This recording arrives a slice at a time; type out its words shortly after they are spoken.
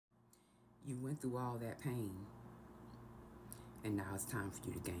You went through all that pain, and now it's time for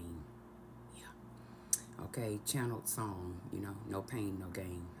you to gain. Yeah. Okay, channeled song, no pain, no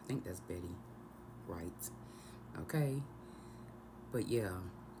gain. I think that's Betty Wright. Okay, but yeah,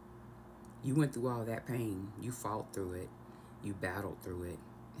 you went through all that pain. You fought through it. You battled through it.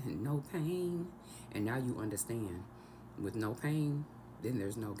 And no pain. And now you understand. With no pain, then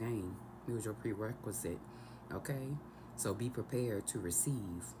there's no gain. It was your prerequisite. Okay? So be prepared to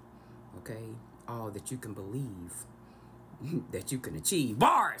receive. Okay? All that you can believe. That you can achieve.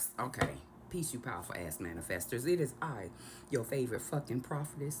 Bars! Okay. Peace, you powerful ass manifestors. It is I, your favorite fucking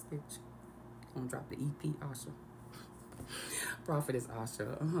prophetess, bitch. Gonna drop the EP, Asha. Prophetess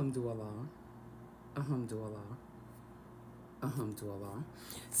Asha. Alhamdulillah. Alhamdulillah. Alhamdulillah.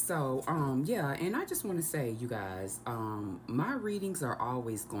 So, yeah, and I just want to say, you guys, my readings are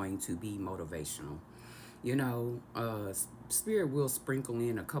always going to be motivational. Spirit will sprinkle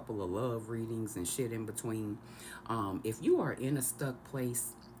in a couple of love readings and shit in between. If you are in a stuck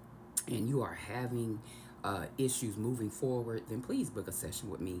place and you are having issues moving forward, then please book a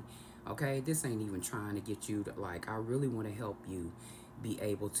session with me. Okay, this ain't even trying to get you to, like, I really want to help you be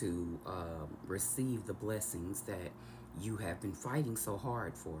able to receive the blessings that you have been fighting so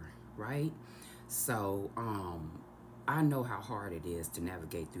hard for, right? So I know how hard it is to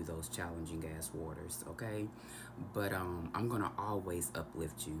navigate through those challenging ass waters, okay? But I'm gonna always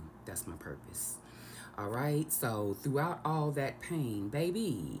uplift you. That's my purpose. All right, so throughout all that pain,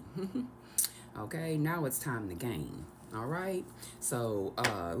 baby, okay, now it's time to gain. All right, so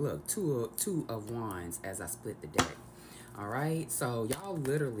look, two of wands as I split the deck. All right, so y'all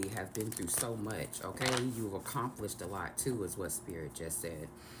literally have been through so much. Okay, you've accomplished a lot too, is what Spirit just said.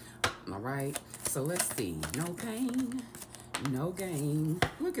 All right, so let's see. No pain, no gain.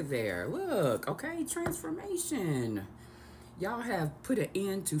 Look at there. Look, okay, transformation. Y'all have put an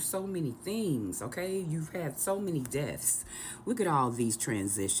end to so many things, okay? You've had so many deaths. Look at all these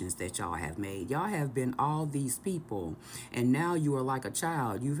transitions that y'all have made. Y'all have been all these people, and now you are like a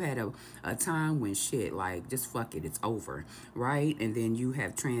child. You've had a time when shit, like, just fuck it, it's over, right? And then you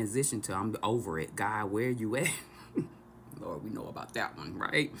have transitioned to, I'm over it. God, where you at? Lord, we know about that one,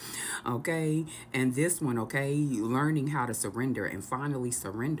 right? Okay, and this one, okay, learning how to surrender and finally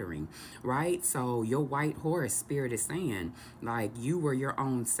surrendering, right? So your white horse spirit is saying, like, you were your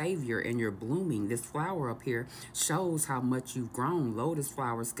own savior and you're blooming. This flower up here shows how much you've grown. Lotus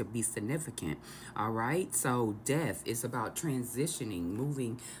flowers could be significant, all right? So death is about transitioning,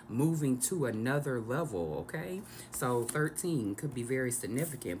 moving to another level, okay? So 13 could be very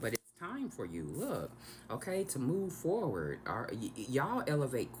significant, but time for you, look, okay, to move forward. Y'all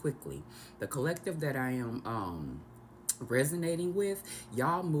elevate quickly. The collective that I am resonating with,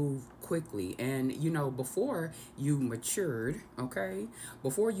 y'all move quickly. And before you matured, okay,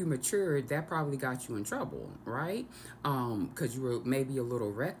 before you matured, that probably got you in trouble, right? Because you were maybe a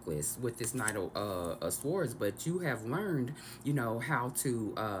little reckless with this Knight of Swords, but you have learned, how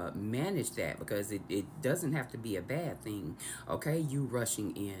to manage that, because it doesn't have to be a bad thing, okay? You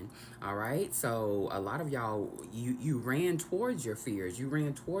rushing in, all right? So a lot of y'all, you ran towards your fears, you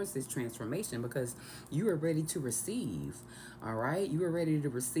ran towards this transformation because you were ready to receive. All right, you are ready to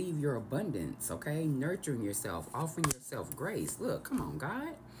receive your abundance. Okay, nurturing yourself, offering yourself grace. Look, come on,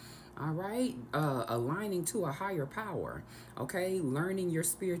 God. All right, aligning to a higher power. Okay, learning your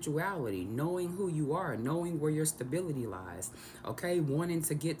spirituality, knowing who you are, knowing where your stability lies. Okay, wanting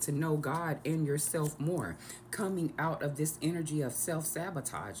to get to know God and yourself more, coming out of this energy of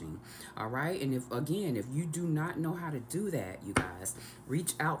self-sabotaging. All right, and if you do not know how to do that, you guys,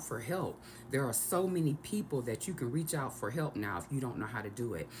 reach out for help. There are so many people that you can reach out for help now if you don't know how to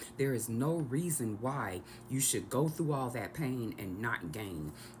do it. There is no reason why you should go through all that pain and not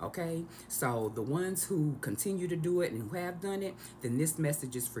gain. Okay, so the ones who continue to do it and who have done it, then this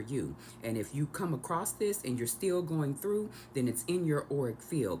message is for you. And if you come across this and you're still going through, then it's in your auric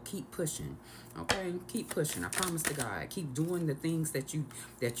field. Keep pushing. Okay, keep pushing. I promise to God, keep doing the things that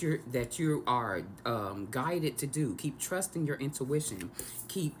you are guided to do. Keep trusting your intuition.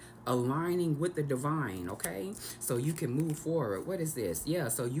 Keep aligning with the divine, okay? So you can move forward. What is this? Yeah,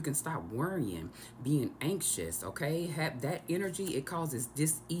 so you can stop worrying, being anxious, okay? Have that energy, it causes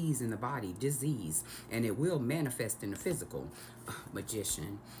dis-ease in the body, disease, and it will manifest in the physical.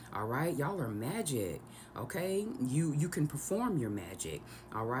 Magician, all right? Y'all are magic, okay? You can perform your magic,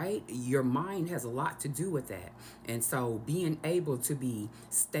 all right? Your mind mind has a lot to do with that. And so being able to be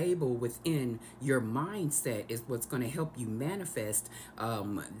stable within your mindset is what's going to help you manifest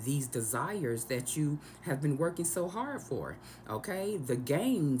these desires that you have been working so hard for. Okay, the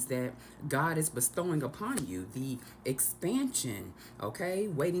gains that God is bestowing upon you, the expansion, okay,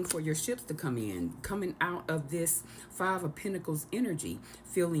 waiting for your ships to come in, coming out of this Five of Pentacles energy,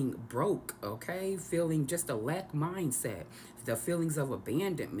 feeling broke, okay, feeling just a lack mindset, the feelings of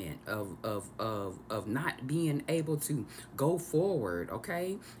abandonment, of not being able to go forward,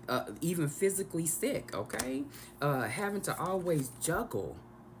 okay, even physically sick, okay, having to always juggle,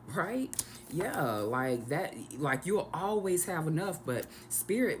 right? Yeah, like that, like you'll always have enough, but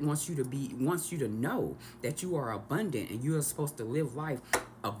spirit wants you to know that you are abundant and you are supposed to live life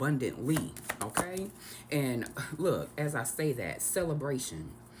abundantly, okay? And look, as I say that,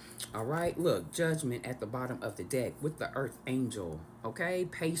 celebration. All right, look, judgment at the bottom of the deck with the earth angel, okay?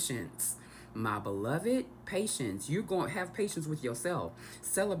 Patience, my beloved, patience. You're going to have patience with yourself.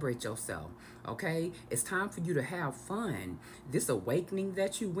 Celebrate yourself, okay? It's time for you to have fun. This awakening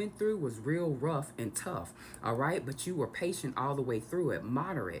that you went through was real rough and tough, all right? But you were patient all the way through it,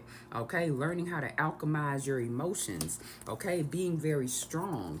 moderate, okay? Learning how to alchemize your emotions, okay? Being very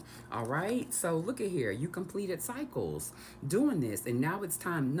strong, all right? So look at here. You completed cycles doing this, and now it's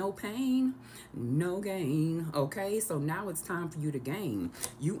time. No pain, no gain, okay? So now it's time for you to gain.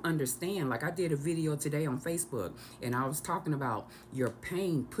 You understand, like I did a video today on Facebook, and I was talking about your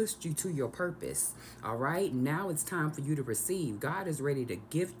pain pushed you to your purpose, all right? Now it's time for you to receive. God is ready to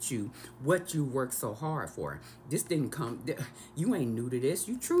gift you what you worked so hard for. This didn't come, you ain't new to this,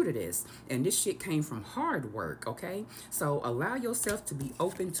 you true to this, and this shit came from hard work, okay? So allow yourself to be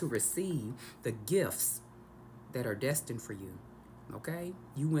open to receive the gifts that are destined for you. Okay,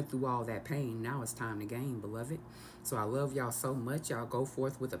 you went through all that pain. Now it's time to gain, beloved. So I love y'all so much. Y'all go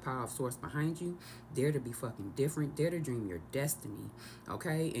forth with the power of source behind you. Dare to be fucking different. Dare to dream your destiny.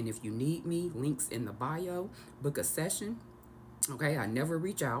 Okay, and if you need me, links in the bio. Book a session. Okay, I never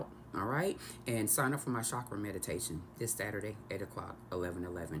reach out. All right, and sign up for my chakra meditation this Saturday, 8 o'clock,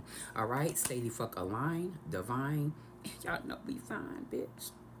 11/11. All right, stay the fuck aligned, divine. Y'all know we fine,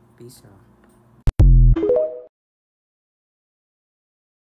 bitch. Peace, y'all.